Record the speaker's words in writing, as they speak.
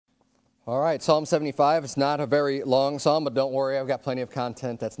All right, Psalm 75. It's not a very long psalm, but don't worry, I've got plenty of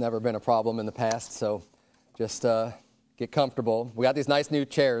content. That's never been a problem in the past, so just get comfortable. We got these nice new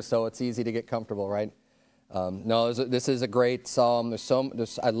chairs, so it's easy to get comfortable, right? No, this is a great psalm.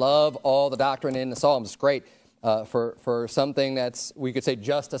 I love all the doctrine in the psalms. It's great for something that's, we could say,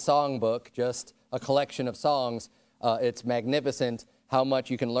 just a songbook, just a collection of songs. It's magnificent how much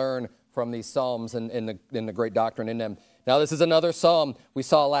you can learn from these psalms and the great doctrine in them. Now, this is another psalm we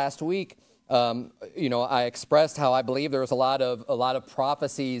saw last week. I expressed how I believe there was a lot of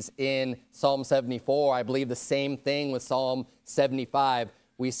prophecies in Psalm 74. I believe the same thing with Psalm 75.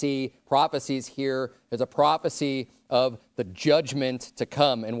 We see prophecies here. There's a prophecy of the judgment to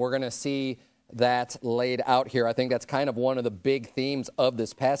come, and we're going to see that laid out here. I think that's kind of one of the big themes of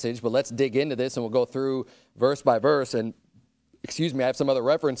this passage, but let's dig into this, and we'll go through verse by verse. And, I have some other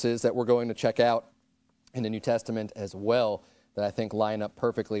references that we're going to check out in the New Testament as well that I think line up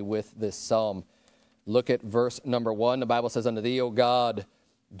perfectly with this psalm. Look at verse number 1. The Bible says, "Unto thee, O God,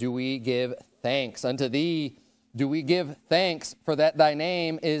 do we give thanks. Unto thee do we give thanks, for that thy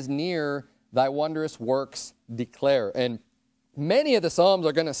name is near, thy wondrous works declare." And many of the psalms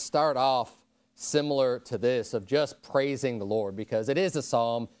are going to start off similar to this, of just praising the Lord, because it is a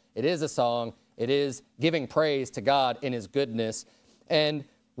psalm, it is a song, it is giving praise to God in his goodness. And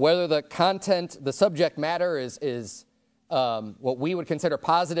whether the content, the subject matter is what we would consider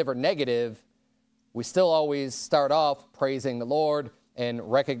positive or negative, we still always start off praising the Lord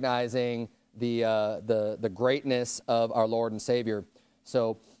and recognizing the greatness of our Lord and Savior.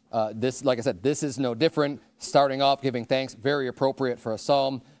 So this, like I said, this is no different. Starting off giving thanks, very appropriate for a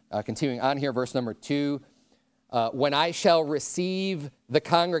psalm. Continuing on here, verse number 2, "When I shall receive the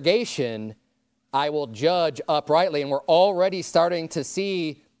congregation, I will judge uprightly." And we're already starting to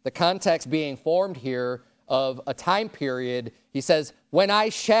see the context being formed here of a time period. He says, when I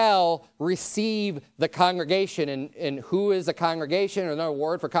shall receive the congregation. And who is a congregation? Or another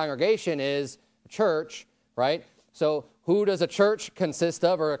word for congregation is church, right? So who does a church consist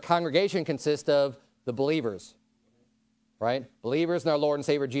of, or a congregation consist of? The believers, right? Believers in our Lord and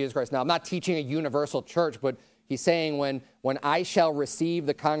Savior Jesus Christ. Now, I'm not teaching a universal church, but he's saying when I shall receive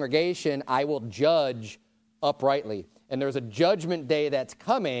the congregation, I will judge uprightly. And there's a judgment day that's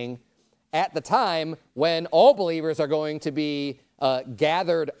coming at the time when all believers are going to be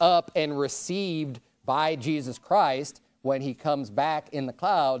gathered up and received by Jesus Christ when he comes back in the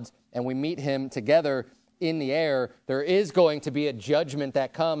clouds and we meet him together in the air. There is going to be a judgment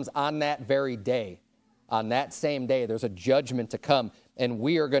that comes on that very day. On that same day, there's a judgment to come. And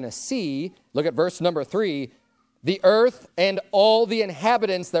we are going to see, look at verse number 3, "The earth and all the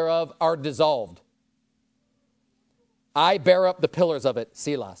inhabitants thereof are dissolved. I bear up the pillars of it,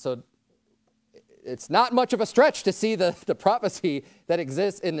 Selah." So it's not much of a stretch to see the prophecy that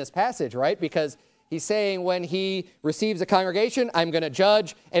exists in this passage, right? Because he's saying when he receives a congregation, I'm going to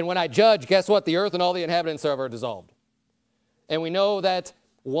judge. And when I judge, guess what? The earth and all the inhabitants thereof are dissolved. And we know that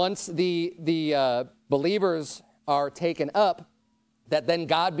once the believers are taken up, that then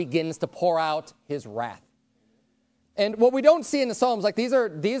God begins to pour out his wrath. And what we don't see in the Psalms, like these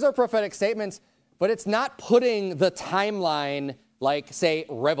are prophetic statements, but it's not putting the timeline like, say,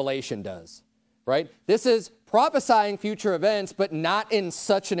 Revelation does, right? This is prophesying future events, but not in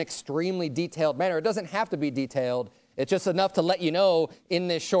such an extremely detailed manner. It doesn't have to be detailed. It's just enough to let you know in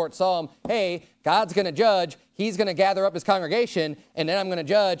this short psalm, hey, God's going to judge, he's going to gather up his congregation, and then I'm going to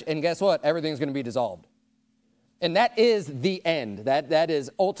judge, and guess what? Everything's going to be dissolved. And that is the end. That is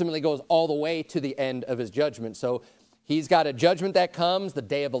ultimately goes all the way to the end of his judgment. So he's got a judgment that comes, the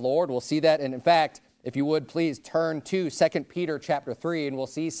day of the Lord. We'll see that. And in fact, if you would please turn to 2 Peter chapter 3, and we'll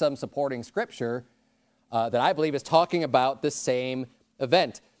see some supporting scripture that I believe is talking about the same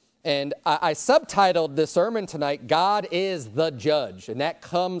event. And I subtitled this sermon tonight, "God is the Judge." And that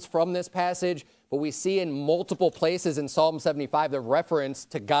comes from this passage, but we see in multiple places in Psalm 75 the reference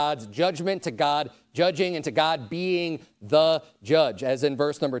to God's judgment, to God judging, and to God being the judge. As in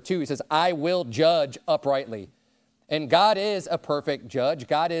verse number 2, he says, "I will judge uprightly." And God is a perfect judge.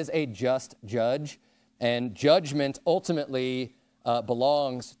 God is a just judge. And judgment ultimately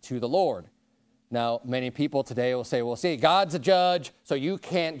belongs to the Lord. Now, many people today will say, well, see, God's a judge, so you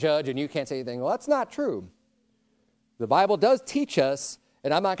can't judge and you can't say anything. Well, that's not true. The Bible does teach us,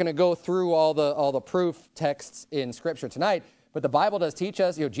 and I'm not going to go through all the proof texts in Scripture tonight, but the Bible does teach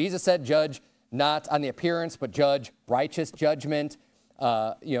us, Jesus said, judge not on the appearance, but judge righteous judgment.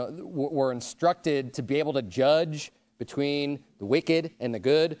 We're instructed to be able to judge between the wicked and the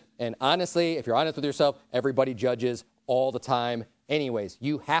good. And honestly, if you're honest with yourself, everybody judges all the time anyways.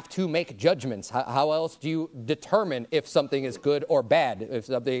 You have to make judgments. How else do you determine if something is good or bad, if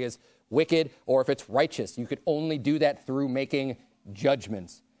something is wicked or if it's righteous? You could only do that through making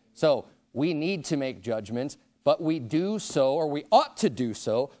judgments. So we need to make judgments, but we do so, or we ought to do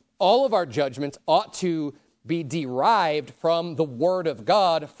so. All of our judgments ought to be derived from the Word of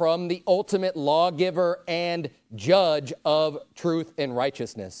God, from the ultimate lawgiver and judge of truth and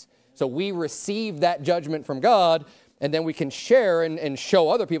righteousness. So we receive that judgment from God, and then we can share and show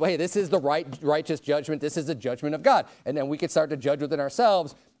other people, hey, this is the righteous judgment. This is the judgment of God. And then we can start to judge within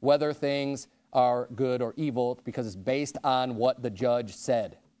ourselves whether things are good or evil, because it's based on what the judge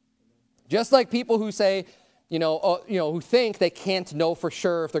said. Just like people who say, who think they can't know for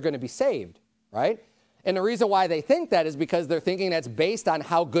sure if they're going to be saved, right? And the reason why they think that is because they're thinking that's based on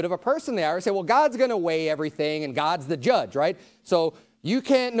how good of a person they are. They say, well, God's going to weigh everything, and God's the judge, right? So you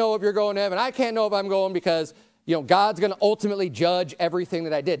can't know if you're going to heaven. I can't know if I'm going because, God's going to ultimately judge everything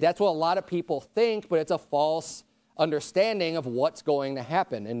that I did. That's what a lot of people think, but it's a false understanding of what's going to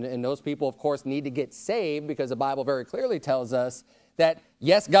happen. And those people, of course, need to get saved, because the Bible very clearly tells us that,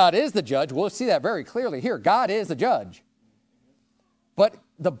 yes, God is the judge. We'll see that very clearly here. God is the judge. But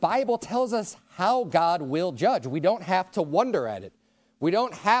the Bible tells us how God will judge. We don't have to wonder at it. We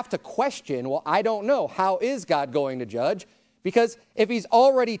don't have to question, well, I don't know. How is God going to judge? Because if he's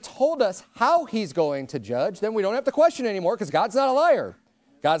already told us how he's going to judge, then we don't have to question anymore, because God's not a liar.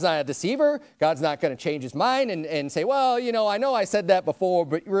 God's not a deceiver. God's not going to change his mind and say, well, I know I said that before,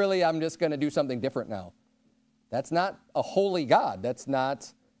 but really I'm just going to do something different now. That's not a holy God. That's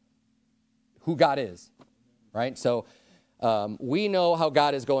not who God is, right? So we know how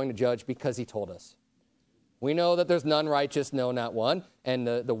God is going to judge because he told us. We know that there's none righteous, no, not one, and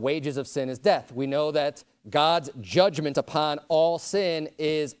the wages of sin is death. We know that God's judgment upon all sin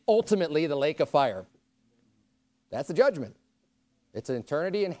is ultimately the lake of fire. That's the judgment. It's an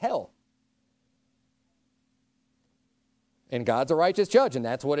eternity in hell. And God's a righteous judge, and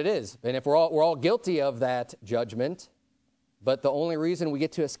that's what it is. And if we're all guilty of that judgment, but the only reason we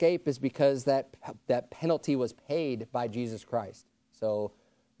get to escape is because that penalty was paid by Jesus Christ. So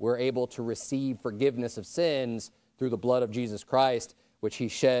we're able to receive forgiveness of sins through the blood of Jesus Christ, which he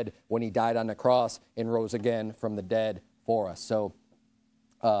shed when he died on the cross and rose again from the dead for us. So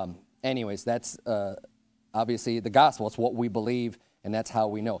anyways, that's obviously the gospel. It's what we believe, and that's how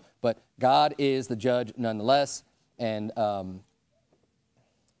we know. But God is the judge nonetheless. And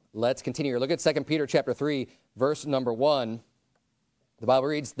let's continue here. Look at 2 Peter chapter 3, verse number 1. The Bible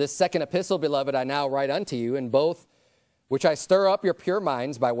reads, "This second epistle, beloved, I now write unto you, in both which I stir up your pure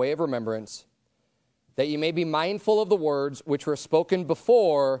minds by way of remembrance, that you may be mindful of the words which were spoken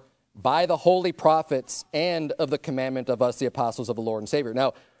before by the holy prophets, and of the commandment of us, the apostles of the Lord and Savior."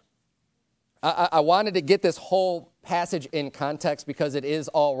 Now, I wanted to get this whole passage in context because it is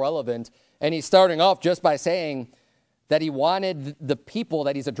all relevant. And he's starting off just by saying that he wanted the people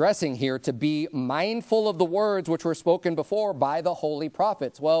that he's addressing here to be mindful of the words which were spoken before by the holy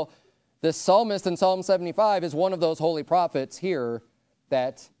prophets. Well, the psalmist in Psalm 75 is one of those holy prophets here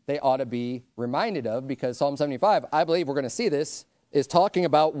that they ought to be reminded of, because Psalm 75, I believe we're going to see this, is talking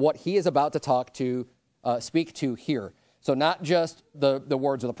about what he is about to speak to here. So not just the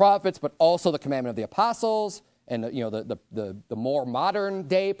words of the prophets, but also the commandment of the apostles and the more modern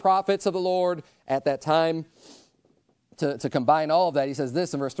day prophets of the Lord at that time. To combine all of that, he says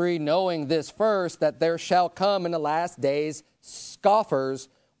this in verse 3, "Knowing this first, that there shall come in the last days scoffers,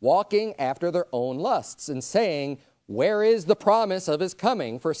 walking after their own lusts, and saying, where is the promise of his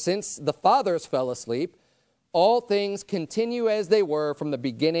coming? For since the fathers fell asleep, all things continue as they were from the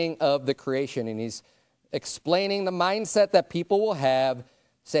beginning of the creation." And he's explaining the mindset that people will have,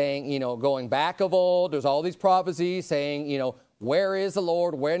 saying, going back of old, there's all these prophecies saying, where is the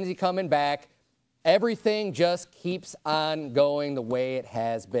Lord? When is he coming back? Everything just keeps on going the way it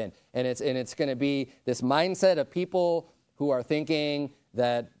has been. And it's going to be this mindset of people who are thinking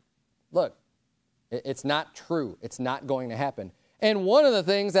that, look, it's not true. It's not going to happen. And one of the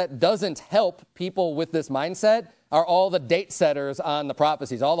things that doesn't help people with this mindset are all the date setters on the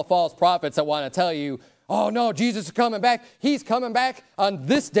prophecies, all the false prophets that want to tell you, oh, no, Jesus is coming back. He's coming back on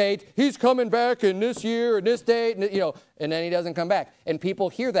this date. He's coming back in this year and this date, and then he doesn't come back. And people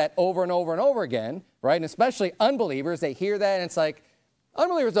hear that over and over and over again, right? And especially unbelievers, they hear that, and it's like,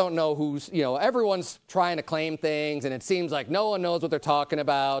 unbelievers don't know who's, everyone's trying to claim things, and it seems like no one knows what they're talking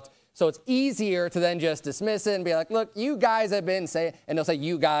about. So it's easier to then just dismiss it and be like, look, you guys have been saying, and they'll say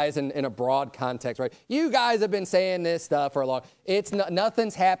you guys in a broad context, right? You guys have been saying this stuff for a long,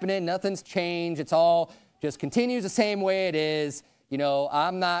 nothing's happening, nothing's changed. It's all just continues the same way it is.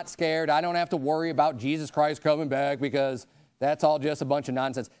 I'm not scared. I don't have to worry about Jesus Christ coming back because That's all just a bunch of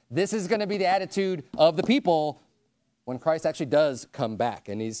nonsense. This is going to be the attitude of the people when Christ actually does come back.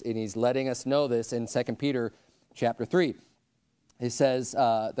 And he's letting us know this in 2 Peter chapter 3. He says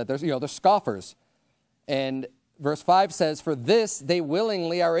that there's scoffers. And verse 5 says, "For this they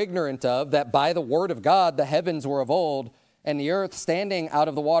willingly are ignorant of, that by the word of God the heavens were of old, and the earth standing out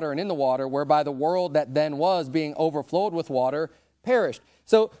of the water and in the water, whereby the world that then was, being overflowed with water, perished."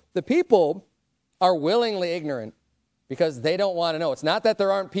 So the people are willingly ignorant because they don't want to know. It's not that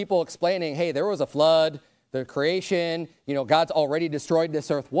there aren't people explaining, hey, there was a flood, the creation, God's already destroyed this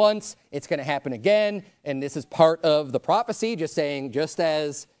earth once, it's going to happen again, and this is part of the prophecy, just saying, just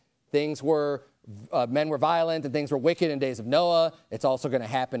as things were, men were violent and things were wicked in days of Noah, it's also going to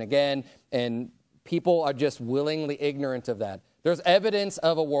happen again, and people are just willingly ignorant of that. There's evidence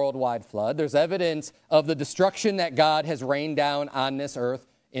of a worldwide flood. There's evidence of the destruction that God has rained down on this earth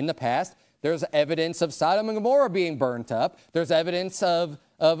in the past. There's evidence of Sodom and Gomorrah being burnt up. There's evidence of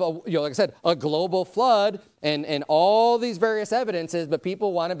like I said, a global flood and all these various evidences, but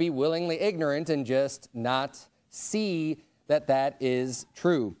people want to be willingly ignorant and just not see that that is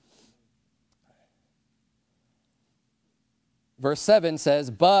true. Verse 7 says,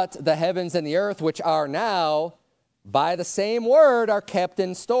 "But the heavens and the earth, which are now, by the same word are kept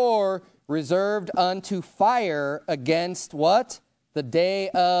in store, reserved unto fire against" what? "The day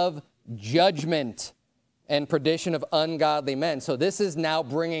of judgment and perdition of ungodly men." So this is now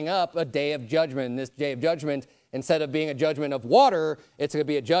bringing up a day of judgment. And this day of judgment, instead of being a judgment of water, it's going to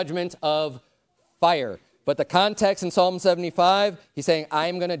be a judgment of fire. But the context in Psalm 75, he's saying, "I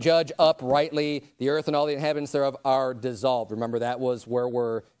am going to judge uprightly. The earth and all the inhabitants thereof are dissolved." Remember, that was where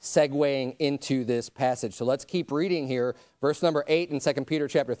we're segueing into this passage. So let's keep reading here. Verse number 8 in 2 Peter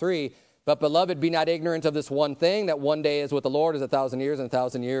chapter 3. "But, beloved, be not ignorant of this one thing, that one day is with the Lord as 1,000 years, and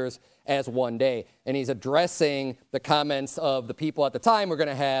 1,000 years as one day." And he's addressing the comments of the people at the time we're going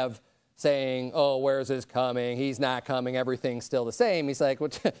to have saying, "Oh, where's this coming? He's not coming. Everything's still the same." He's like, well,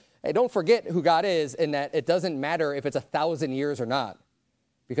 hey, don't forget who God is, and that it doesn't matter if it's 1,000 years or not.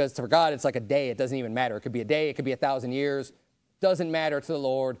 Because for God, it's like a day. It doesn't even matter. It could be a day. It could be 1,000 years. Doesn't matter to the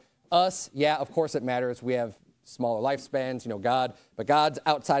Lord. Us, yeah, of course it matters. We have smaller lifespans, God, but God's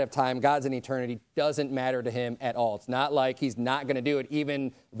outside of time. God's in eternity. Doesn't matter to him at all. It's not like he's not going to do it,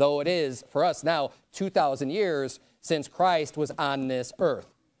 even though it is for us now 2,000 years since Christ was on this earth.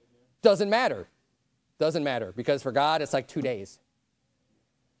 Doesn't matter. Doesn't matter, because for God, it's like 2 days.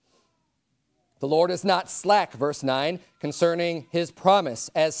 "The Lord is not slack," verse 9, "concerning his promise,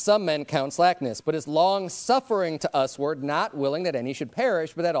 as some men count slackness, but is long-suffering to usward, not willing that any should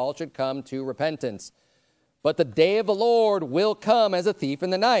perish, but that all should come to repentance. But the day of the Lord will come as a thief in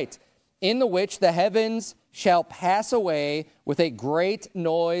the night, in the which the heavens shall pass away with a great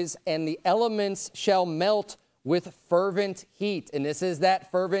noise, and the elements shall melt with fervent heat." And this is that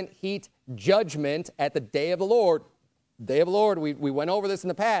fervent heat judgment at the day of the Lord. The day of the Lord, we went over this in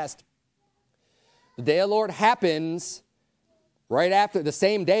the past. The day of the Lord happens right after, the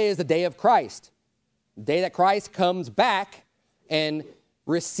same day as the day of Christ. The day that Christ comes back and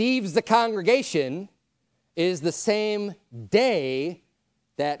receives the congregation is the same day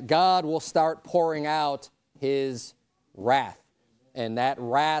that God will start pouring out his wrath. And that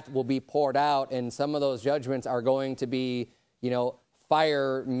wrath will be poured out, and some of those judgments are going to be,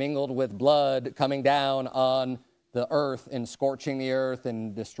 fire mingled with blood coming down on the earth and scorching the earth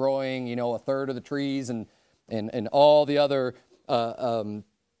and destroying, a third of the trees and all the other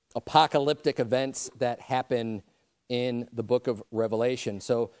apocalyptic events that happen in the book of Revelation.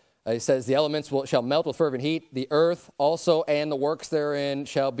 So it says, "The elements shall melt with fervent heat. The earth also and the works therein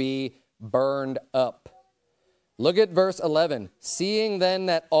shall be burned up." Look at verse 11. "Seeing then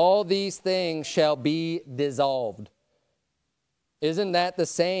that all these things shall be dissolved." Isn't that the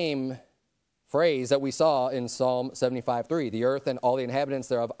same phrase that we saw in Psalm 75:3? "The earth and all the inhabitants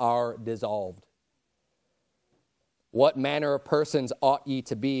thereof are dissolved." "What manner of persons ought ye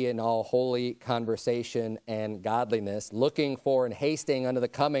to be in all holy conversation and godliness, looking for and hasting unto the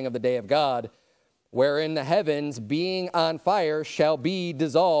coming of the day of God, wherein the heavens, being on fire, shall be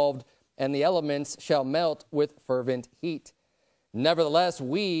dissolved, and the elements shall melt with fervent heat. Nevertheless,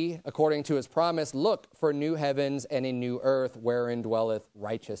 we, according to his promise, look for new heavens and a new earth, wherein dwelleth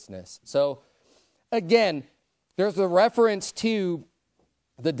righteousness." So, again, there's a reference to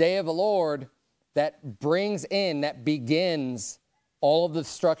the day of the Lord that brings in, that begins all of the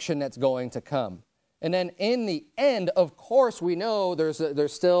destruction that's going to come. And then in the end, of course, we know there's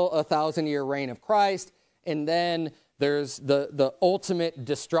still 1,000-year reign of Christ, and then there's the ultimate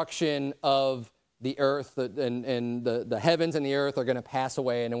destruction of the earth, and the heavens and the earth are going to pass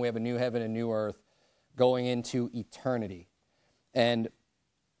away, and then we have a new heaven and new earth going into eternity. But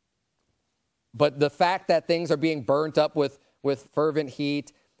the fact that things are being burnt up with fervent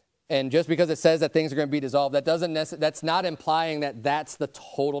heat, and just because it says that things are going to be dissolved, that's not implying that that's the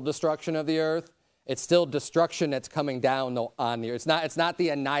total destruction of the earth. It's still destruction that's coming down on the earth. It's not the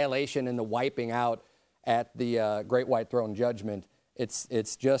annihilation and the wiping out at the great white throne judgment.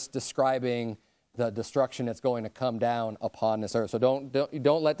 It's just describing the destruction that's going to come down upon this earth. So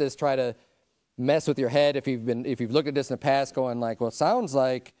don't let this try to mess with your head if you've looked at this in the past going like, well, it sounds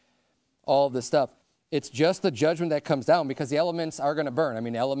like all this stuff. It's just the judgment that comes down because the elements are going to burn. I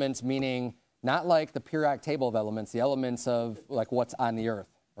mean, elements meaning not like the periodic table of elements, the elements of like what's on the earth,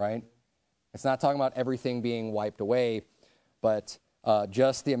 right? It's not talking about everything being wiped away, but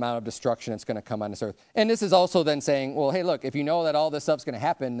just the amount of destruction that's going to come on this earth. And this is also then saying, well, hey, look, if you know that all this stuff's going to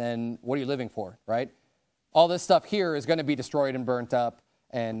happen, then what are you living for, right? All this stuff here is going to be destroyed and burnt up,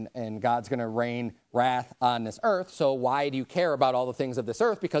 and God's going to rain wrath on this earth. So why do you care about all the things of this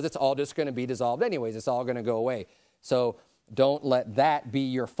earth? Because it's all just going to be dissolved anyways. It's all going to go away. So don't let that be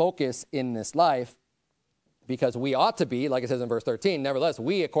your focus in this life, because we ought to be, like it says in verse 13, nevertheless,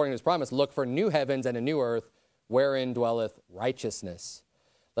 we, according to his promise, look for new heavens and a new earth wherein dwelleth righteousness.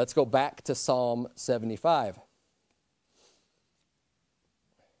 Let's go back to Psalm 75.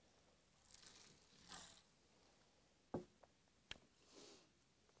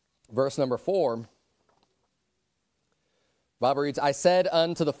 Verse number 4, the Bible reads, I said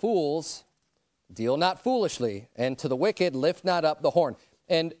unto the fools, deal not foolishly, and to the wicked lift not up the horn.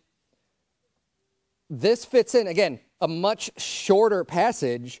 And this fits in, again, a much shorter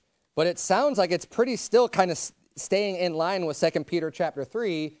passage, but it sounds like it's pretty still kind of staying in line with 2 Peter chapter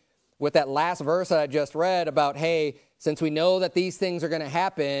 3 with that last verse that I just read about, hey, since we know that these things are going to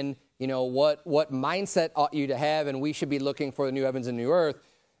happen, you know, what mindset ought you to have, and we should be looking for the new heavens and new earth.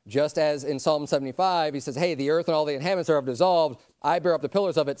 Just as in Psalm 75, he says, hey, the earth and all the inhabitants are dissolved. I bear up the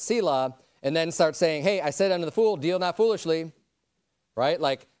pillars of it, Selah. And then starts saying, hey, I said unto the fool, deal not foolishly. Right?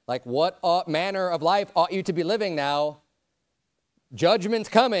 Like what manner of life ought you to be living now? Judgment's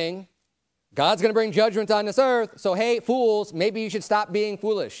coming. God's going to bring judgment on this earth. So, hey, fools, maybe you should stop being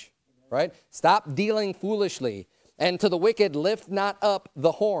foolish. Right? Stop dealing foolishly. And to the wicked, lift not up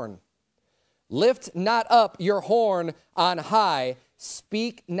the horn. Lift not up your horn on high.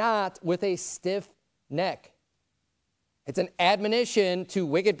 Speak not with a stiff neck. It's an admonition to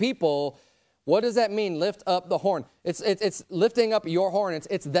wicked people. What does that mean, lift up the horn? It's lifting up your horn.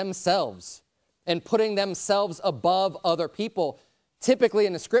 It's themselves and putting themselves above other people. Typically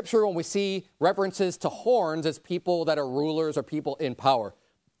in the scripture, when we see references to horns, it's people that are rulers or people in power.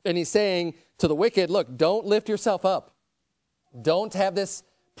 And he's saying to the wicked, look, don't lift yourself up. Don't have this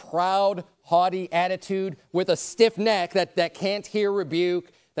proud, haughty attitude with a stiff neck that can't hear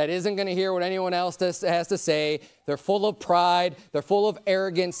rebuke, that isn't going to hear what anyone else has to say. They're full of pride. They're full of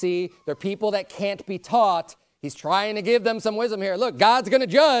arrogancy. They're people that can't be taught. He's trying to give them some wisdom here. Look, God's going to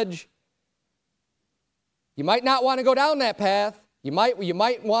judge. You might not want to go down that path. You might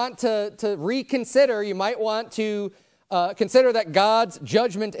want to reconsider. You might want to consider that God's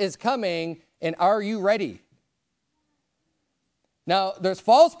judgment is coming, and are you ready? Now, there's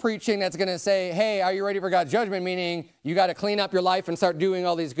false preaching that's going to say, hey, are you ready for God's judgment? Meaning you got to clean up your life and start doing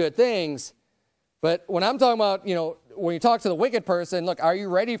all these good things. But when I'm talking about, you know, when you talk to the wicked person, look, are you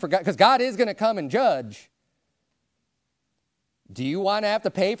ready for God? Because God is going to come and judge. Do you want to have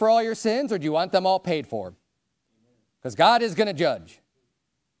to pay for all your sins, or do you want them all paid for? Because God is going to judge.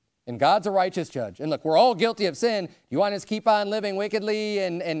 And God's a righteous judge. And look, we're all guilty of sin. You want to keep on living wickedly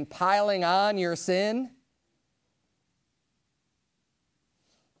and piling on your sin?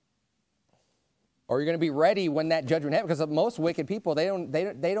 Or you're going to be ready when that judgment happens, because most wicked people, they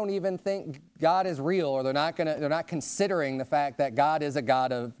don't even think God is real, or they're not considering the fact that God is a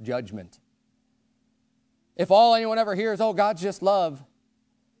God of judgment. If all anyone ever hears, oh, God's just love,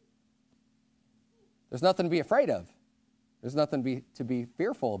 there's nothing to be afraid of. There's nothing to be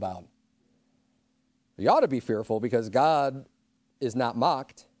fearful about. You ought to be fearful, because God is not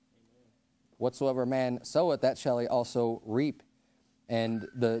mocked. Whatsoever man soweth, that shall he also reap. And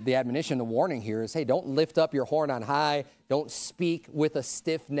the admonition, the warning here is, hey, don't lift up your horn on high. Don't speak with a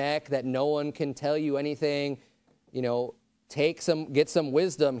stiff neck that no one can tell you anything. You know, get some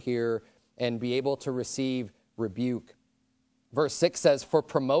wisdom here and be able to receive rebuke. Verse 6 says, for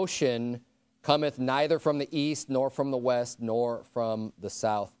promotion cometh neither from the east, nor from the west, nor from the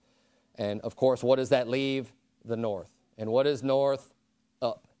south. And, of course, what does that leave? The north. And what is north?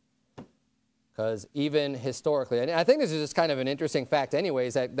 Up. Because even historically, and I think this is just kind of an interesting fact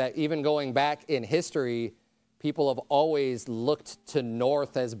anyways, that even going back in history, people have always looked to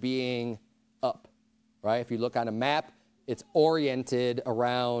north as being up, right? If you look on a map, it's oriented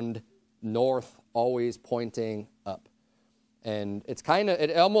around north, always pointing up. And it's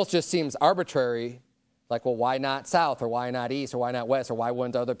it almost just seems arbitrary, like, well, why not south, or why not east, or why not west, or why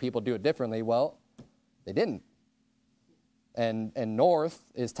wouldn't other people do it differently? Well, they didn't. And north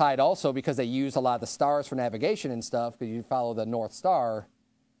is tied also because they use a lot of the stars for navigation and stuff, because you follow the North Star.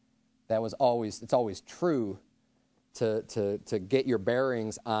 It's always true to get your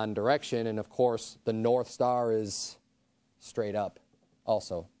bearings on direction. And of course, the North Star is straight up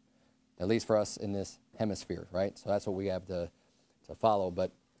also, at least for us in this hemisphere, right? So that's what we have to follow.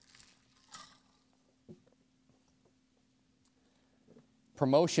 But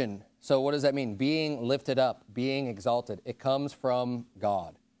promotion, so what does that mean? Being lifted up, being exalted. It comes from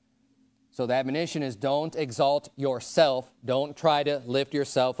God. So the admonition is, don't exalt yourself. Don't try to lift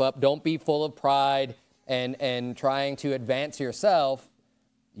yourself up. Don't be full of pride and trying to advance yourself.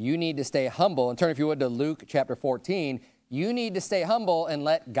 You need to stay humble. And turn, if you would, to Luke chapter 14. You need to stay humble and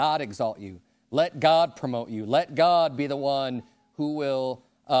let God exalt you. Let God promote you. Let God be the one who will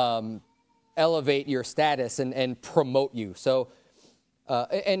elevate your status and promote you. So,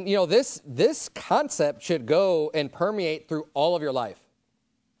 this concept should go and permeate through all of your life.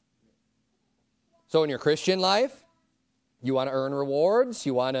 So in your Christian life, you want to earn rewards.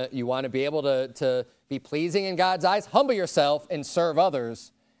 You want to be able to be pleasing in God's eyes. Humble yourself and serve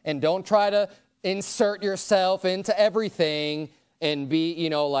others. And don't try to insert yourself into everything and be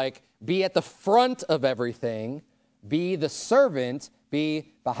at the front of everything. Be the servant.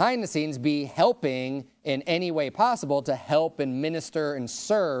 Be behind the scenes. Be helping in any way possible to help and minister and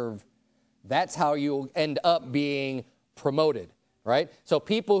serve. That's how you'll end up being promoted. Right? So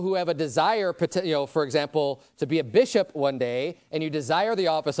people who have a desire, for example, to be a bishop one day, and you desire the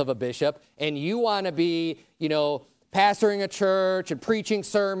office of a bishop, and you want to be, pastoring a church and preaching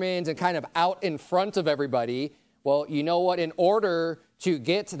sermons and kind of out in front of everybody, well, you know what? In order to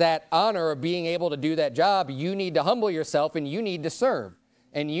get that honor of being able to do that job, you need to humble yourself and you need to serve.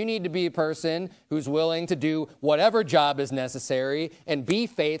 And you need to be a person who's willing to do whatever job is necessary and be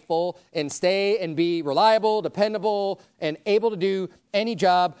faithful and stay and be reliable, dependable, and able to do any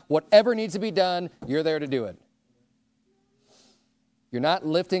job, whatever needs to be done, you're there to do it. You're not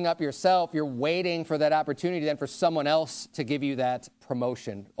lifting up yourself. You're waiting for that opportunity then for someone else to give you that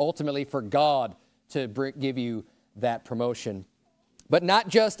promotion, ultimately for God to give you that promotion. But not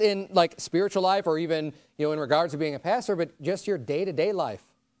just in spiritual life or even, in regards to being a pastor, but just your day-to-day life.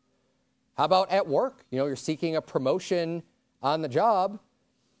 How about at work? You're seeking a promotion on the job.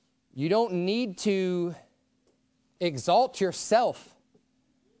 You don't need to exalt yourself.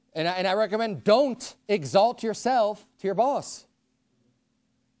 And I recommend don't exalt yourself to your boss.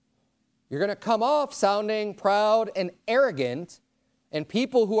 You're going to come off sounding proud and arrogant, and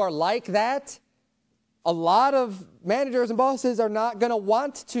people who are like that, a lot of managers and bosses are not going to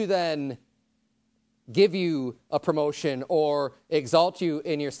want to then give you a promotion or exalt you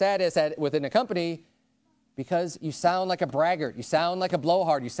in your status within a company because you sound like a braggart, you sound like a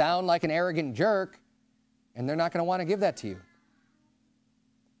blowhard, you sound like an arrogant jerk, and they're not going to want to give that to you.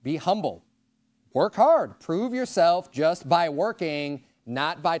 Be humble. Work hard. Prove yourself just by working,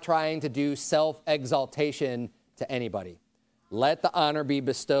 not by trying to do self-exaltation to anybody. Let the honor be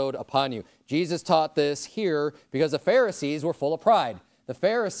bestowed upon you. Jesus taught this here because the Pharisees were full of pride. The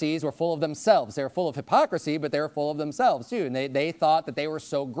Pharisees were full of themselves. They were full of hypocrisy, but they were full of themselves too. And they thought that they were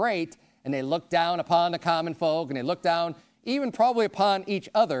so great, and they looked down upon the common folk, and they looked down even probably upon each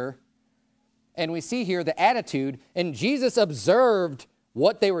other. And we see here the attitude, and Jesus observed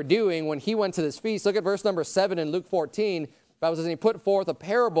what they were doing when he went to this feast. Look at verse number 7 in Luke 14. The Bible says, and he put forth a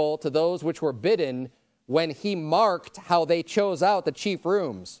parable to those which were bidden, when he marked how they chose out the chief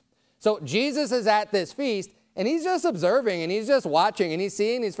rooms. So Jesus is at this feast, and he's just observing, and he's just watching, and he's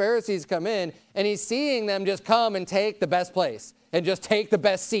seeing these Pharisees come in, and he's seeing them just come and take the best place, and just take the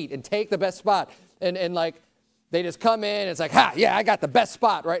best seat, and take the best spot. And they just come in, and it's like, ha, yeah, I got the best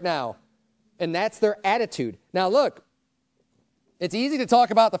spot right now. And that's their attitude. Now look, it's easy to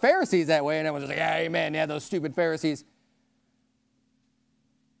talk about the Pharisees that way, and everyone's just like, yeah, amen, yeah, those stupid Pharisees.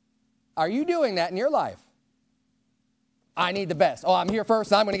 Are you doing that in your life? I need the best. Oh, I'm here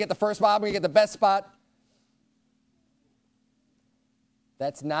first. I'm going to get the first spot. I'm going to get the best spot.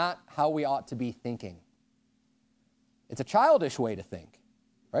 That's not how we ought to be thinking. It's a childish way to think,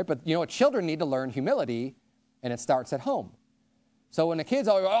 right? But, children need to learn humility, and it starts at home. So when the kids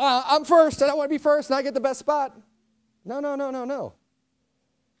all go, oh, I'm first, and I want to be first, and I get the best spot. No.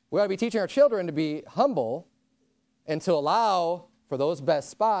 We ought to be teaching our children to be humble and to allow for those best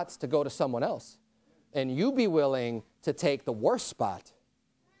spots to go to someone else. And you be willing to take the worst spot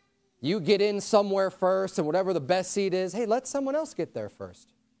You get in somewhere first, and whatever the best seat is, hey, let someone else get there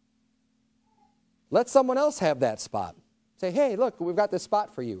first. Let someone else have that spot. Say, hey, look, we've got this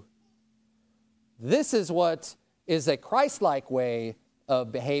spot for you. This is what is a Christ-like way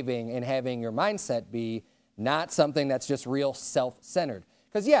of behaving and having your mindset be, not something that's just real self-centered.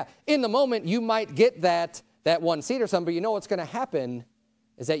 Because, yeah, in the moment, you might get that one seat or something, but you know what's going to happen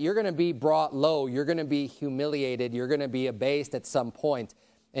is that you're going to be brought low. You're going to be humiliated. You're going to be abased at some point.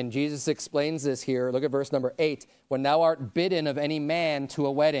 And Jesus explains this here. Look at verse number 8. When thou art bidden of any man to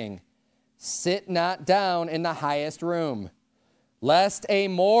a wedding, sit not down in the highest room, lest a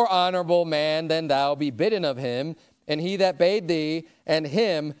more honorable man than thou be bidden of him, and he that bade thee and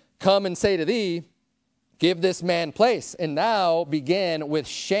him come and say to thee, give this man place, and thou begin with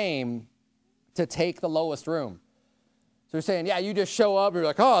shame to take the lowest room. So you're saying, yeah, you just show up, and you're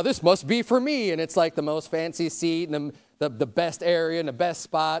like, oh, this must be for me, and it's like the most fancy seat and the best area and the best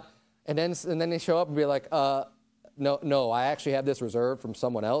spot, and then they show up and be like, no, I actually have this reserved from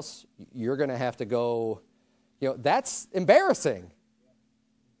someone else. You're going to have to go. That's embarrassing.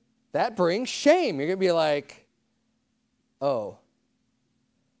 That brings shame. You're going to be like, oh,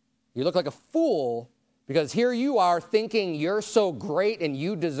 you look like a fool because here you are thinking you're so great and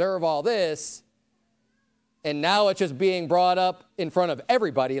you deserve all this, and now it's just being brought up in front of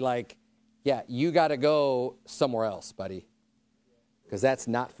everybody like, yeah, you got to go somewhere else, buddy, because that's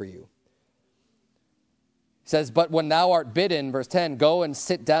not for you. It says, but when thou art bidden, verse 10, go and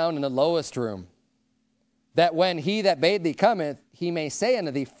sit down in the lowest room, that when he that bade thee cometh, he may say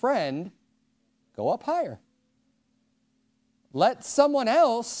unto thee, friend, go up higher. Let someone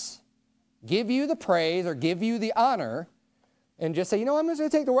else give you the praise or give you the honor, and just say, I'm just going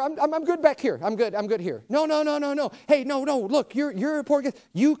to take the word. I'm good back here. I'm good here. No. Hey, no. Look, you're a poor guy.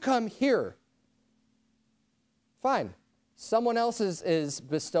 You come here. Fine. Someone else is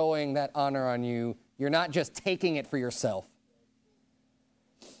bestowing that honor on you. You're not just taking it for yourself.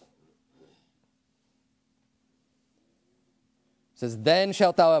 It says, then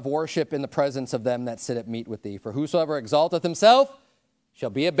shalt thou have worship in the presence of them that sit at meat with thee. For whosoever exalteth himself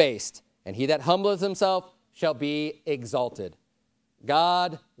shall be abased, and he that humbleth himself shall be exalted.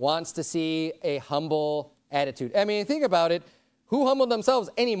 God wants to see a humble attitude. I mean, think about it. Who humbled themselves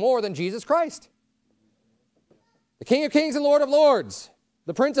any more than Jesus Christ? The King of Kings and Lord of Lords.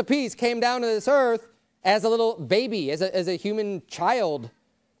 The Prince of Peace came down to this earth as a little baby, as a human child.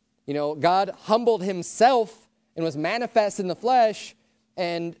 God humbled himself and was manifest in the flesh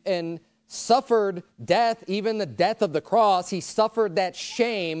and suffered death, even the death of the cross. He suffered that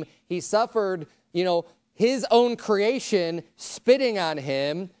shame. He suffered, his own creation spitting on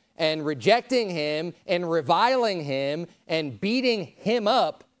him and rejecting him and reviling him and beating him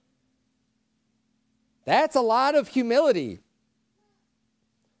up. That's a lot of humility.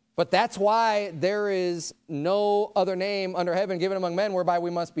 But that's why there is no other name under heaven given among men whereby we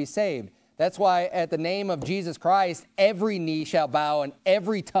must be saved. That's why at the name of Jesus Christ, every knee shall bow and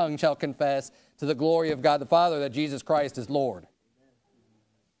every tongue shall confess to the glory of God the Father that Jesus Christ is Lord.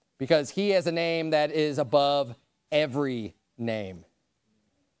 Because he has a name that is above every name.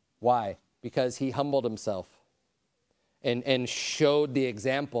 Why? Because he humbled himself and showed the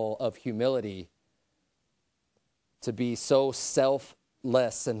example of humility to be so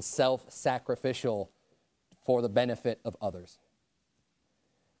selfless and self-sacrificial for the benefit of others.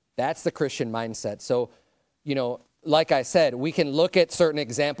 That's the Christian mindset. So, like I said, we can look at certain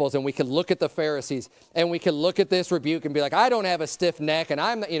examples and we can look at the Pharisees and we can look at this rebuke and be like, I don't have a stiff neck and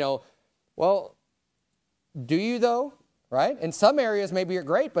I'm, well, do you though? Right? In some areas, maybe you're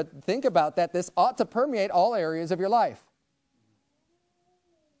great, but think about that. This ought to permeate all areas of your life.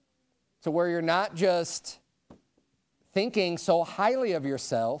 To where you're not just thinking so highly of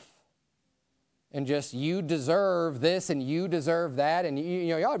yourself and just you deserve this and you deserve that, and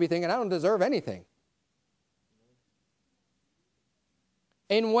you ought to be thinking, I don't deserve anything.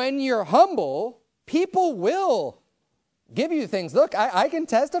 And when you're humble, people will give you things. Look, I can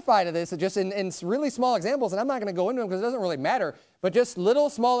testify to this just in really small examples, and I'm not going to go into them because it doesn't really matter, but just little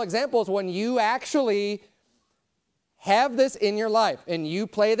small examples when you actually have this in your life and you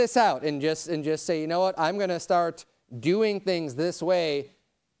play this out and just say, you know what, I'm going to start doing things this way.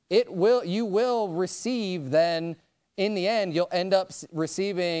 You will receive then, in the end, you'll end up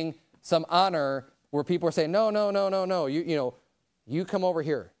receiving some honor where people are saying, no, you come over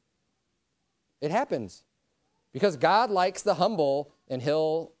here. It happens. Because God likes the humble, and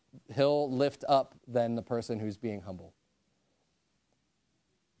he'll lift up then the person who's being humble.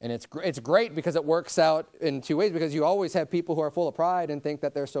 And it's great because it works out in two ways, because you always have people who are full of pride and think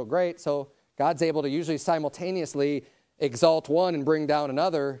that they're so great. So God's able to usually simultaneously exalt one and bring down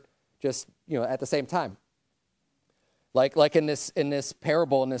another just, at the same time. Like in this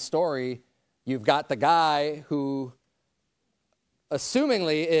parable, in this story, you've got the guy who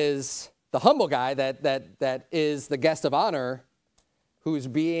assumingly is the humble guy that is the guest of honor, who's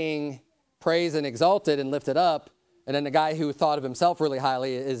being praised and exalted and lifted up, and then the guy who thought of himself really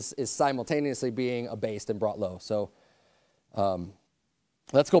highly is simultaneously being abased and brought low. So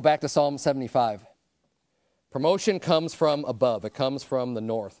let's go back to Psalm 75. Promotion comes from above. It comes from the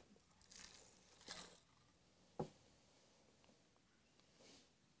north.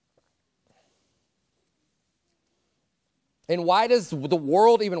 And why does the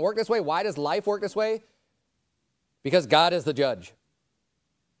world even work this way? Why does life work this way? Because God is the judge.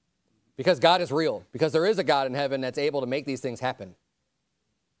 Because God is real. Because there is a God in heaven that's able to make these things happen.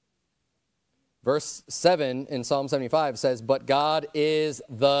 Verse 7 in Psalm 75 says, but God is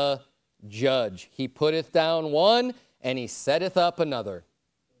the judge. He putteth down one, and he setteth up another.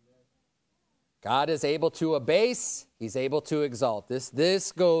 God is able to abase. He's able to exalt.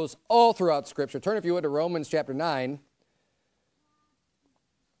 This goes all throughout Scripture. Turn, if you would, to Romans chapter 9.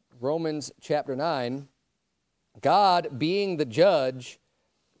 Romans chapter 9. God being the judge,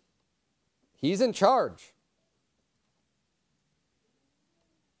 he's in charge.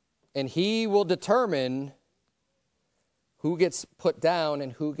 And he will determine who gets put down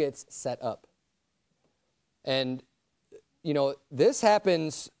and who gets set up. And, this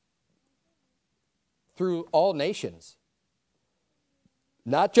happens through all nations.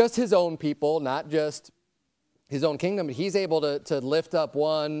 Not just his own people, not just his own kingdom, but he's able to lift up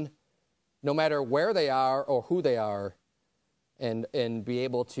one no matter where they are or who they are, and be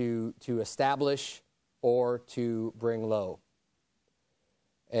able to establish or to bring low.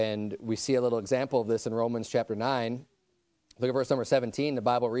 And we see a little example of this in Romans chapter 9. Look at verse number 17. The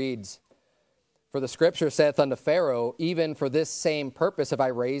Bible reads, for the scripture saith unto Pharaoh, even for this same purpose have I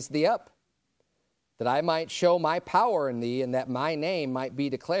raised thee up, that I might show my power in thee, and that my name might be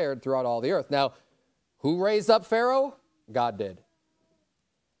declared throughout all the earth. Now, who raised up Pharaoh? God did.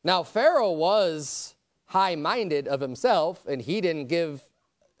 Now, Pharaoh was high-minded of himself, and he didn't give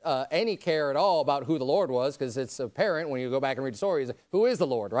any care at all about who the Lord was, because it's apparent when you go back and read stories, who is the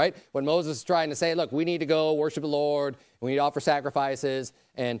Lord, right? When Moses is trying to say, look, we need to go worship the Lord, we need to offer sacrifices,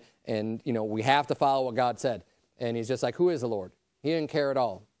 and we have to follow what God said. And he's just like, who is the Lord? He didn't care at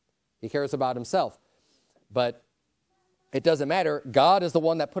all. He cares about himself. But it doesn't matter. God is the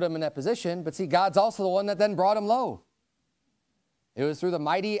one that put him in that position, but see, God's also the one that then brought him low. It was through the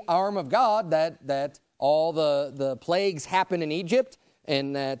mighty arm of God that all the plagues happened in Egypt,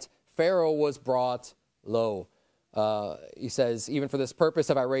 and that Pharaoh was brought low. He says, even for this purpose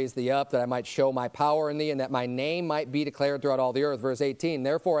have I raised thee up, that I might show my power in thee, and that my name might be declared throughout all the earth. Verse 18,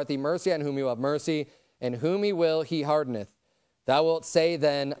 therefore hath he mercy on whom he will have mercy, and whom he will he hardeneth. Thou wilt say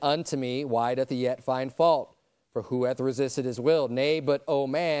then unto me, why doth he yet find fault? For who hath resisted his will? Nay, but, O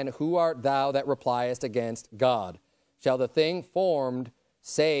man, who art thou that repliest against God? Shall the thing formed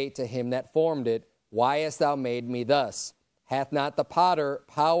say to him that formed it, why hast thou made me thus? Hath not the potter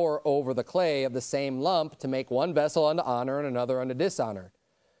power over the clay of the same lump to make one vessel unto honor and another unto dishonor?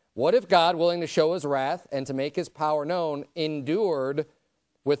 What if God, willing to show his wrath and to make his power known, endured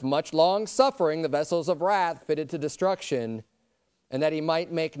with much long suffering the vessels of wrath fitted to destruction, and that he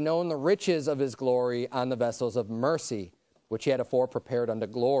might make known the riches of his glory on the vessels of mercy, which he had afore prepared unto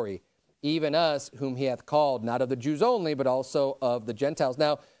glory, even us whom he hath called, not of the Jews only, but also of the Gentiles.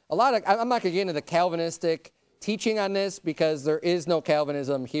 Now, I'm not going to get into the Calvinistic teaching on this, because there is no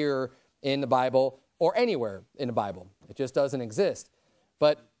Calvinism here in the Bible or anywhere in the Bible. It just doesn't exist.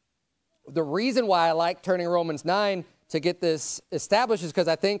 But the reason why I like turning Romans 9 to get this established is because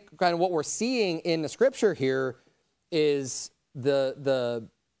I think kind of what we're seeing in the scripture here is the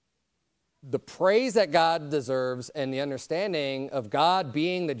praise that God deserves, and the understanding of God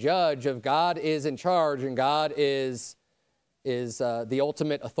being the judge, of God is in charge, and God is the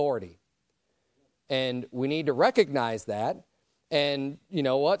ultimate authority. And we need to recognize that. And you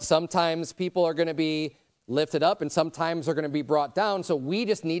know what? Sometimes people are going to be lifted up, and sometimes they're going to be brought down. So we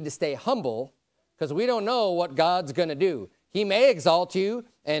just need to stay humble, because we don't know what God's going to do. He may exalt you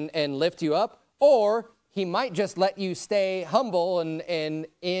and lift you up, or he might just let you stay humble and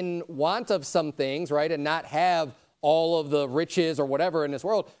in want of some things, right, and not have all of the riches or whatever in this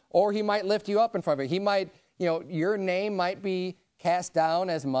world. Or he might lift you up in front of you. He might, your name might be cast down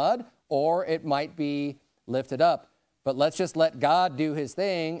as mud, or it might be lifted up. But let's just let God do his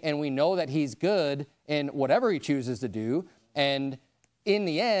thing, and we know that he's good in whatever he chooses to do. And in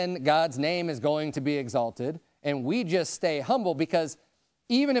the end, God's name is going to be exalted, and we just stay humble, because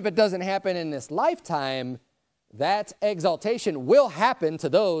even if it doesn't happen in this lifetime, that exaltation will happen to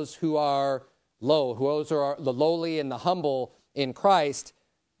those who are low, those who are the lowly and the humble in Christ.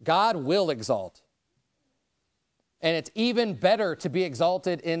 God will exalt. And it's even better to be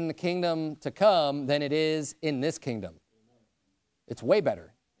exalted in the kingdom to come than it is in this kingdom. It's way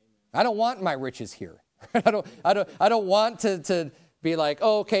better. I don't want my riches here. I don't want to be like,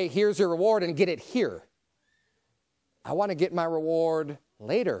 oh, okay, here's your reward and get it here. I want to get my reward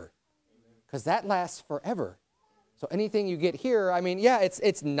later because that lasts forever. So anything you get here, I mean, yeah,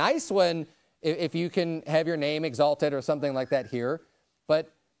 it's nice when if you can have your name exalted or something like that here,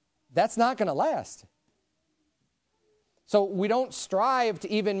 but that's not going to last. So we don't strive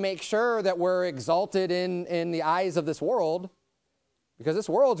to even make sure that we're exalted in the eyes of this world because this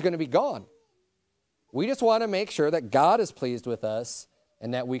world's going to be gone. We just want to make sure that God is pleased with us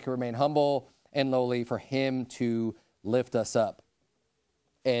and that we can remain humble and lowly for him to lift us up.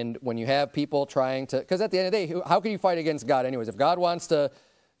 And when you have people trying to, because at the end of the day, how can you fight against God anyways? If God wants to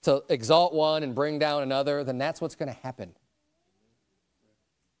exalt one and bring down another, then that's what's going to happen.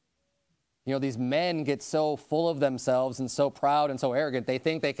 You know, these men get so full of themselves and so proud and so arrogant, they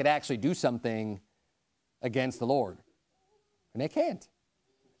think they could actually do something against the Lord. And they can't.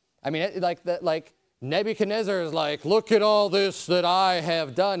 I mean, like Nebuchadnezzar is like, look at all this that I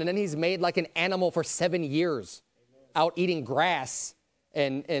have done. And then he's made like an animal for 7 years out eating grass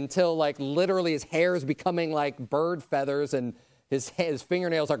and until like literally his hair is becoming like bird feathers and his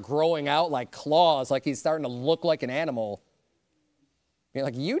fingernails are growing out like claws, like he's starting to look like an animal. You're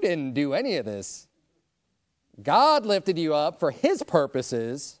like, you didn't do any of this. God lifted you up for his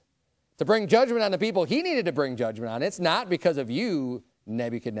purposes to bring judgment on the people he needed to bring judgment on. It's not because of you,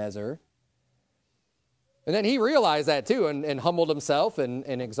 Nebuchadnezzar. And then he realized that too and humbled himself and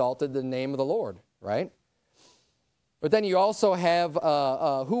exalted the name of the Lord, right? But then you also have,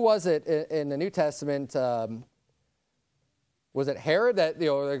 who was it in the New Testament? Was it Herod that, you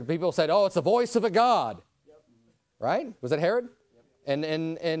know, people said, oh, it's the voice of a God, right? Was it Herod? And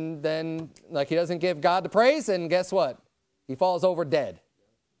then, like, he doesn't give God the praise, and guess what? He falls over dead.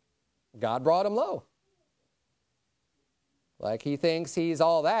 God brought him low. Like, he thinks he's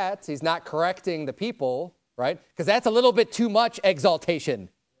all that. He's not correcting the people, right? Because that's a little bit too much exaltation.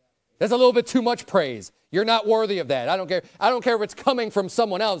 That's a little bit too much praise. You're not worthy of that. I don't care. I don't care if it's coming from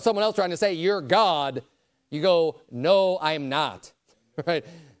someone else trying to say, you're God. You go, no, I'm not, right?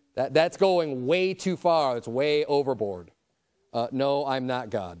 That's going way too far. It's way overboard. No, I'm not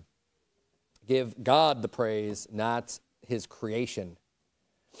God. Give God the praise, not his creation.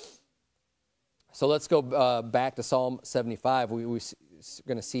 So let's go back to Psalm 75. We're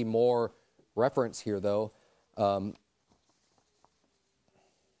going to see more reference here, though. I'm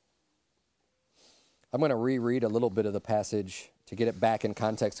going to reread a little bit of the passage to get it back in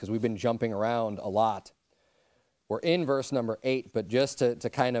context because we've been jumping around a lot. We're in verse number 8, but just to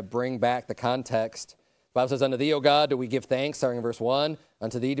kind of bring back the context, the Bible says, unto thee, O God, do we give thanks, starting in verse 1.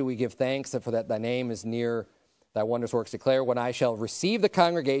 Unto thee do we give thanks, for that thy name is near, thy wondrous works declare. When I shall receive the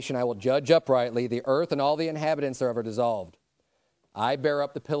congregation, I will judge uprightly. The earth and all the inhabitants thereof are dissolved. I bear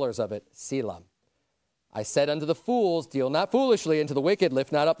up the pillars of it, Selah. I said unto the fools, deal not foolishly, and to the wicked,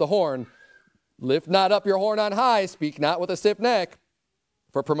 lift not up the horn. Lift not up your horn on high, speak not with a stiff neck.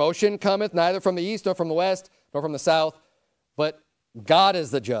 For promotion cometh neither from the east, nor from the west, nor from the south, but God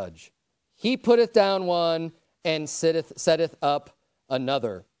is the judge. He putteth down one, and setteth up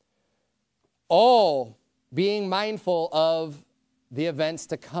another. All being mindful of the events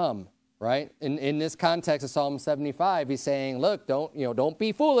to come, right? In this context of Psalm 75, he's saying, look, don't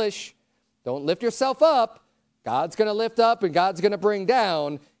be foolish. Don't lift yourself up. God's going to lift up and God's going to bring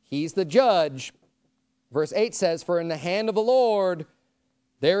down. He's the judge. Verse 8 says, for in the hand of the Lord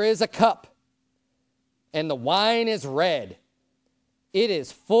there is a cup, and the wine is red. It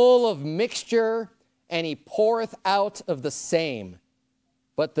is full of mixture, and he poureth out of the same.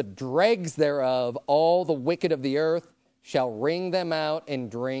 But the dregs thereof, all the wicked of the earth, shall wring them out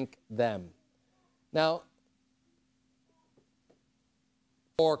and drink them. Now,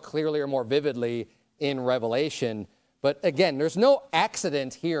 more clearly or more vividly in Revelation, but again, there's no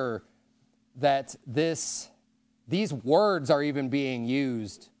accident here that these words are even being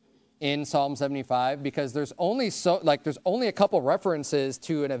used in Psalm 75, because there's only a couple references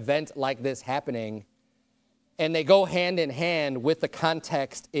to an event like this happening, and they go hand in hand with the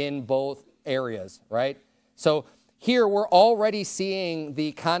context in both areas, right? So here we're already seeing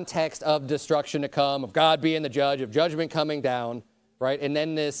the context of destruction to come, of God being the judge, of judgment coming down, right? And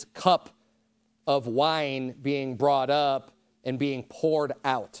then this cup of wine being brought up and being poured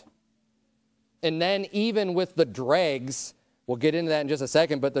out. And then even with the dregs, We'll get into that in just a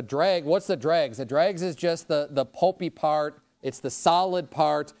second. But the drag, what's the dregs? The dregs is just the pulpy part. It's the solid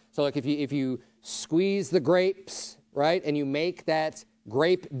part. So like if you squeeze the grapes, right, and you make that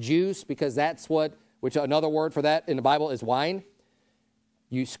grape juice, because that's which another word for that in the Bible is wine.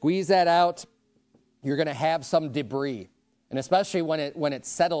 You squeeze that out, you're going to have some debris. And especially when it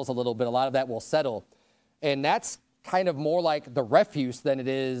settles a little bit, a lot of that will settle. And that's kind of more like the refuse than it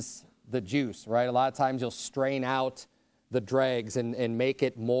is the juice, right? A lot of times you'll strain out the dregs and make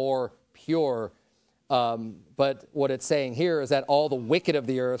it more pure. But what it's saying here is that all the wicked of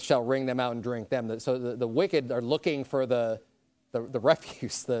the earth shall wring them out and drink them. So the wicked are looking for the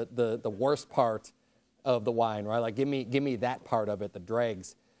refuse, the worst part of the wine, right? Like give me that part of it, the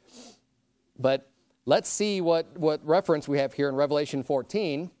dregs. But let's see what reference we have here in Revelation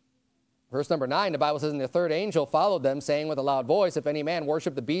 14. Verse number 9, the Bible says, and the third angel followed them, saying with a loud voice, if any man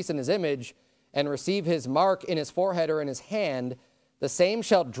worship the beast in his image and receive his mark in his forehead or in his hand, the same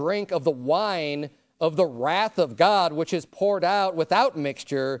shall drink of the wine of the wrath of God, which is poured out without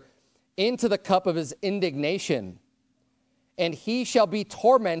mixture into the cup of his indignation. And he shall be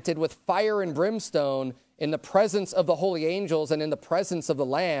tormented with fire and brimstone in the presence of the holy angels and in the presence of the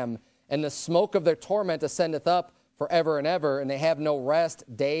Lamb. And the smoke of their torment ascendeth up forever and ever. And they have no rest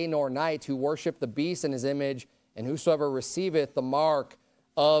day nor night who worship the beast in his image, and whosoever receiveth the mark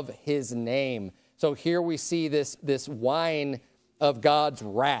of his name. So here we see this wine of God's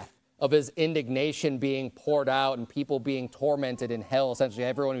wrath, of his indignation being poured out and people being tormented in hell, essentially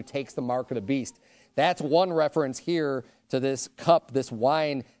everyone who takes the mark of the beast. That's one reference here to this cup, this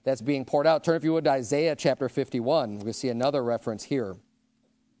wine that's being poured out. Turn, if you would, to Isaiah chapter 51. We're going to see another reference here.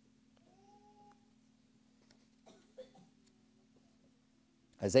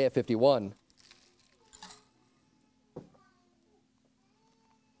 Isaiah 51.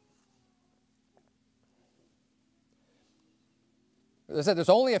 As I said, there's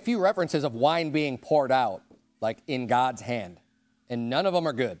only a few references of wine being poured out, like in God's hand, and none of them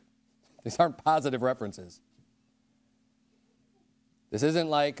are good. These aren't positive references. This isn't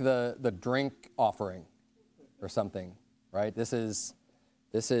like the drink offering or something, right? This is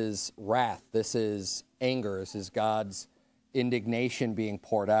wrath. This is anger. This is God's indignation being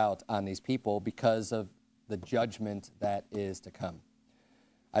poured out on these people because of the judgment that is to come.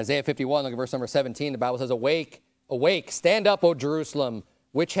 Isaiah 51, look at verse number 17. The Bible says, awake, awake, stand up, O Jerusalem,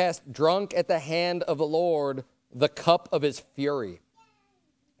 which hast drunk at the hand of the Lord the cup of his fury.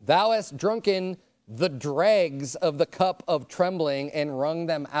 Thou hast drunken the dregs of the cup of trembling and wrung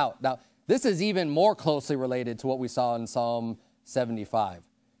them out. Now, this is even more closely related to what we saw in Psalm 75,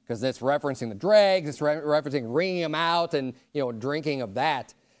 because it's referencing the dregs, it's referencing wringing them out and, drinking of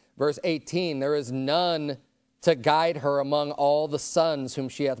that. Verse 18, there is none to guide her among all the sons whom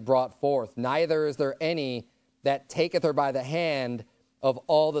she hath brought forth. Neither is there any that taketh her by the hand of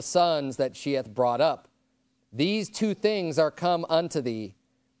all the sons that she hath brought up. These two things are come unto thee.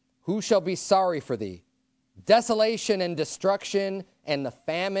 Who shall be sorry for thee? Desolation and destruction, and the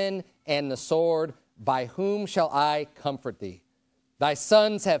famine and the sword. By whom shall I comfort thee? Thy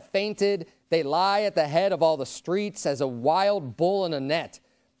sons have fainted. They lie at the head of all the streets as a wild bull in a net.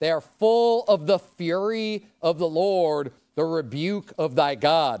 They are full of the fury of the Lord, the rebuke of thy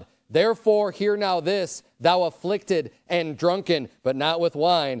God. Therefore, hear now this, thou afflicted and drunken, but not with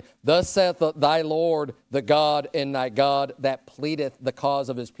wine. Thus saith thy Lord, the God, and thy God that pleadeth the cause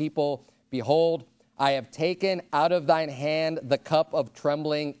of his people. Behold, I have taken out of thine hand the cup of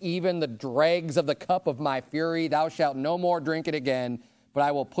trembling, even the dregs of the cup of my fury. Thou shalt no more drink it again, but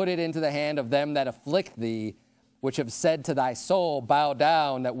I will put it into the hand of them that afflict thee, which have said to thy soul, bow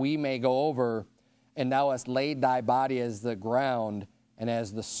down, that we may go over. And thou hast laid thy body as the ground, and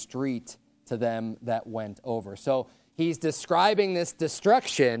as the street to them that went over. So he's describing this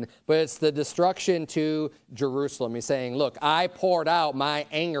destruction, but it's the destruction to Jerusalem. He's saying, look, I poured out my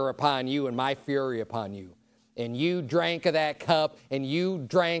anger upon you and my fury upon you. And you drank of that cup, and you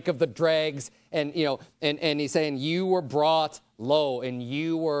drank of the dregs, and he's saying you were brought low and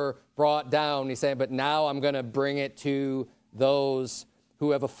you were brought down. He's saying, but now I'm going to bring it to those who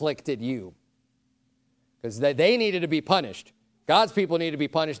have afflicted you. Because they needed to be punished. God's people needed to be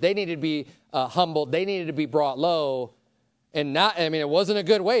punished. They needed to be humbled. They needed to be brought low. And it wasn't a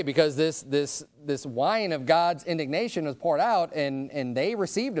good way, because this wine of God's indignation was poured out, and they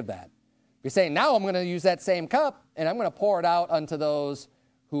received of that. He's saying, now I'm going to use that same cup, and I'm going to pour it out unto those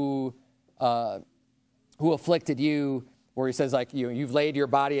who afflicted you, where he says, like, you've laid your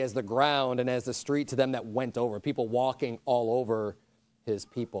body as the ground and as the street to them that went over, people walking all over his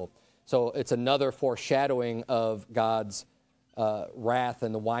people. So it's another foreshadowing of God's wrath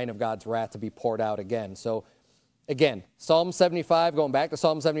and the wine of God's wrath to be poured out again. So again, Psalm 75, going back to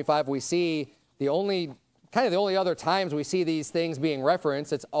Psalm 75, we see the only other times we see these things being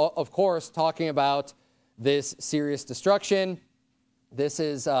referenced. It's, of course, talking about this serious destruction. This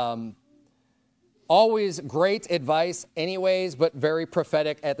is always great advice anyways, but very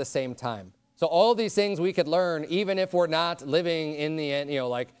prophetic at the same time. So all these things we could learn, even if we're not living in the end,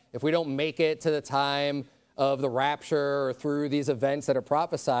 like if we don't make it to the time of the rapture or through these events that are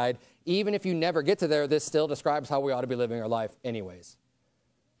prophesied, even if you never get to there, this still describes how we ought to be living our life anyways.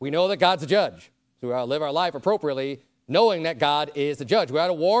 We know that God's a judge, so we ought to live our life appropriately, knowing that God is the judge. We ought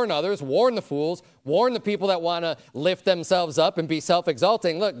to warn others, warn the fools, warn the people that want to lift themselves up and be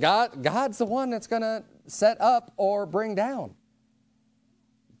self-exalting. Look, God's the one that's going to set up or bring down.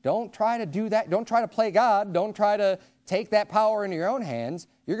 Don't try to do that. Don't try to play God. Don't try to take that power into your own hands.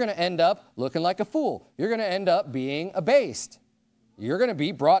 You're going to end up looking like a fool. You're going to end up being abased. You're going to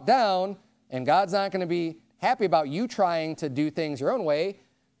be brought down, and God's not going to be happy about you trying to do things your own way.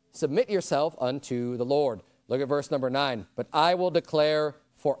 Submit yourself unto the Lord. Look at verse number 9. But I will declare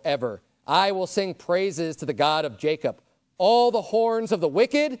forever. I will sing praises to the God of Jacob. All the horns of the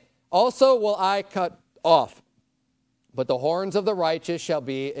wicked also will I cut off. But the horns of the righteous shall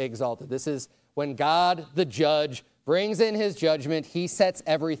be exalted. This is when God, the judge, brings in his judgment. He sets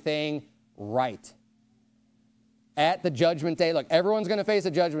everything right. At the judgment day, look, everyone's going to face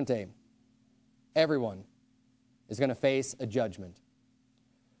a judgment day. Everyone is going to face a judgment.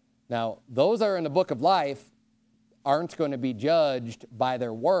 Now, those that are in the book of life aren't going to be judged by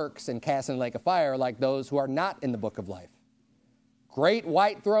their works and cast in the lake of fire like those who are not in the book of life. Great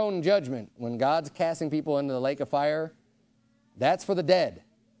white throne judgment, when God's casting people into the lake of fire, that's for the dead.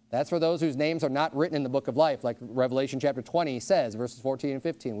 That's for those whose names are not written in the book of life, like Revelation chapter 20 says, verses 14 and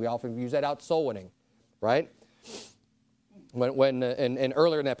 15. We often use that out, soul winning, right? And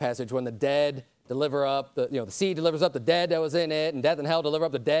earlier in that passage, when the dead deliver up, the sea delivers up the dead that was in it, and death and hell deliver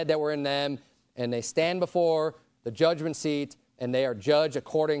up the dead that were in them, and they stand before the judgment seat, and they are judged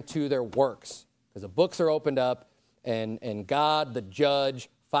according to their works. Because the books are opened up, and God, the judge,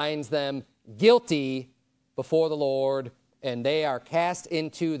 finds them guilty before the Lord, and they are cast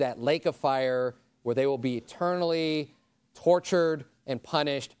into that lake of fire where they will be eternally tortured and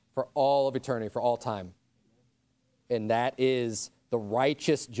punished for all of eternity, for all time. And that is the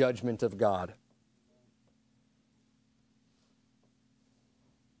righteous judgment of God.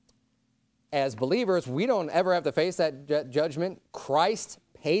 As believers, we don't ever have to face that judgment. Christ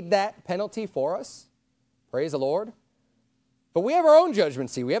paid that penalty for us. Praise the Lord. But we have our own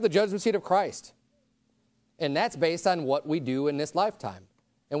judgment seat. We have the judgment seat of Christ. And that's based on what we do in this lifetime.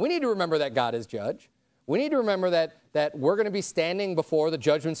 And we need to remember that God is judge. We need to remember that we're going to be standing before the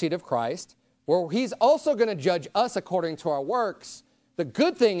judgment seat of Christ, where he's also going to judge us according to our works. The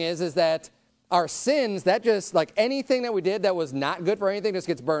good thing is that our sins, that just, like anything that we did that was not good for anything, just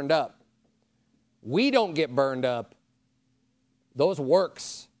gets burned up. We don't get burned up. Those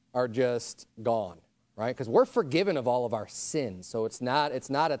works are just gone, right? Because we're forgiven of all of our sins. So it's not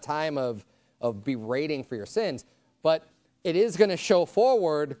a time of berating for your sins, but it is going to show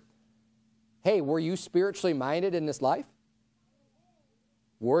forward, hey, were you spiritually minded in this life?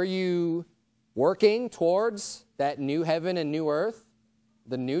 Were you working towards that new heaven and new earth,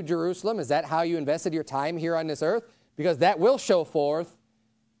 the new Jerusalem? Is that how you invested your time here on this earth? Because that will show forth,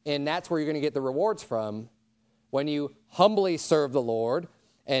 and that's where you're going to get the rewards from when you humbly serve the Lord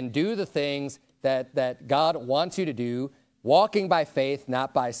and do the things that God wants you to do, walking by faith,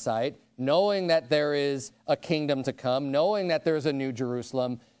 not by sight, knowing that there is a kingdom to come, knowing that there's a new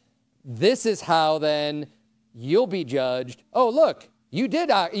Jerusalem. This is how then you'll be judged. Oh, look, you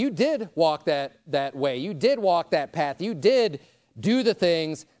did walk that way. You did walk that path. You did do the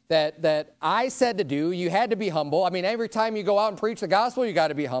things that I said to do. You had to be humble. I mean, every time you go out and preach the gospel, you got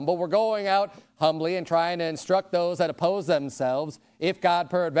to be humble. We're going out humbly and trying to instruct those that oppose themselves, if God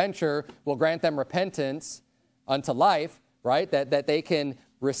peradventure will grant them repentance unto life, right, that they can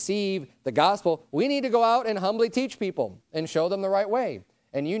receive the gospel. We need to go out and humbly teach people and show them the right way.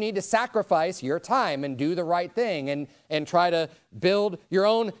 And you need to sacrifice your time and do the right thing and try to build your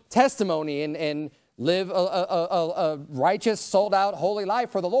own testimony and live a righteous, sold-out, holy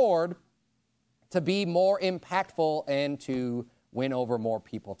life for the Lord to be more impactful and to win over more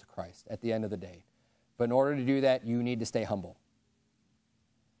people to Christ at the end of the day. But in order to do that, you need to stay humble.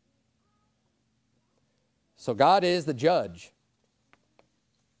 So God is the judge.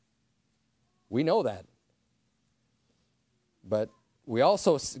 We know that. But we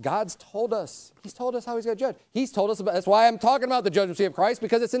also, God's told us. He's told us how he's going to judge. He's told us about, that's why I'm talking about the judgment seat of Christ,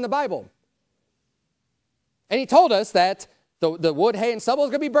 because it's in the Bible. And he told us that The wood, hay, and stubble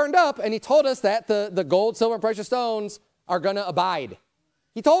is going to be burned up, and he told us that the gold, silver, and precious stones are going to abide.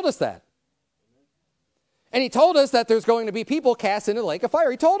 He told us that. And he told us that there's going to be people cast into the lake of fire.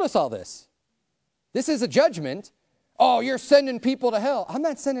 He told us all this. This is a judgment. Oh, you're sending people to hell. I'm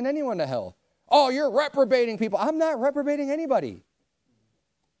not sending anyone to hell. Oh, you're reprobating people. I'm not reprobating anybody.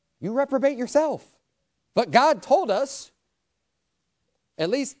 You reprobate yourself. But God told us at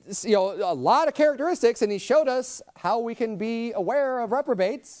least, a lot of characteristics, and he showed us how we can be aware of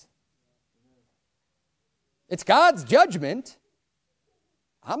reprobates. It's God's judgment.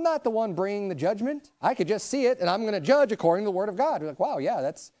 I'm not the one bringing the judgment. I could just see it, and I'm going to judge according to the Word of God. We're like, wow, yeah,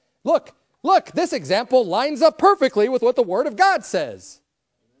 that's, look, this example lines up perfectly with what the Word of God says.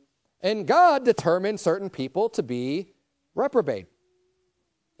 And God determined certain people to be reprobate.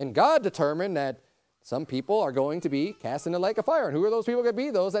 And God determined that some people are going to be cast in the lake of fire. And who are those people going to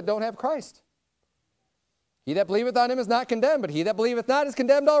be? Those that don't have Christ. He that believeth on him is not condemned, but he that believeth not is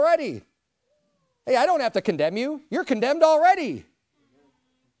condemned already. Hey, I don't have to condemn you. You're condemned already.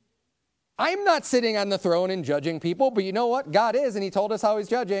 I'm not sitting on the throne and judging people, but you know what? God is, and he told us how he's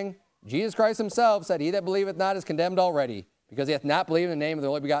judging. Jesus Christ himself said, he that believeth not is condemned already, because he hath not believed in the name of the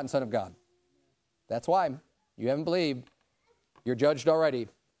only begotten Son of God. That's why. You haven't believed. You're judged already.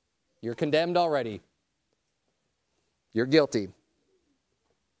 You're condemned already. You're guilty.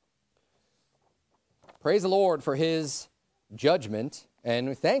 Praise the Lord for his judgment, and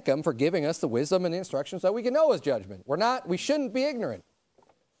we thank him for giving us the wisdom and the instructions so we can know his judgment. We shouldn't be ignorant.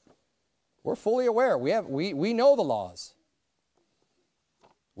 We're fully aware. We know the laws.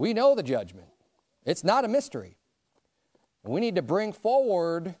 We know the judgment. It's not a mystery. We need to bring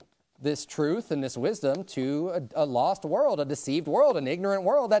forward this truth and this wisdom to a lost world, a deceived world, an ignorant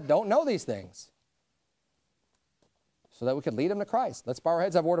world that don't know these things, so that we could lead them to Christ. Let's bow our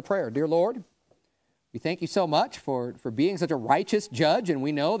heads, have a word of prayer. Dear Lord, we thank you so much for being such a righteous judge, and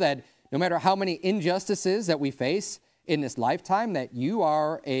we know that no matter how many injustices that we face in this lifetime, that you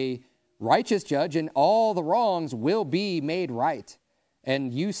are a righteous judge, and all the wrongs will be made right.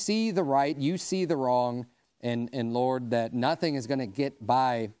 And you see the right, you see the wrong, and Lord, that nothing is going to get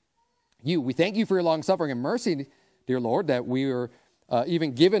by you. We thank you for your long suffering and mercy, dear Lord, that we were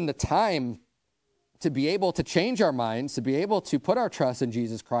even given the time to be able to change our minds, to be able to put our trust in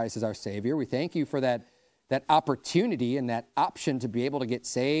Jesus Christ as our Savior. We thank you for that opportunity and that option to be able to get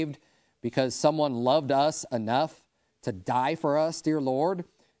saved because someone loved us enough to die for us, dear Lord,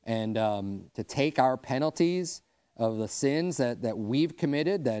 and to take our penalties of the sins that we've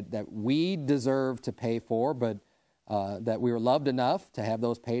committed, that we deserve to pay for, but that we were loved enough to have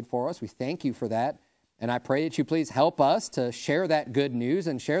those paid for us. We thank you for that. And I pray that you please help us to share that good news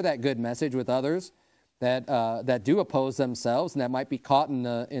and share that good message with others that do oppose themselves and that might be caught in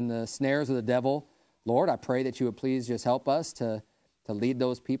the snares of the devil. Lord, I pray that you would please just help us to lead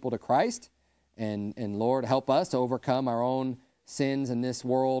those people to Christ. And Lord, help us to overcome our own sins in this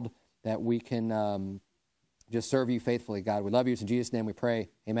world, that we can just serve you faithfully, God. We love you. It's in Jesus' name we pray.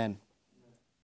 Amen.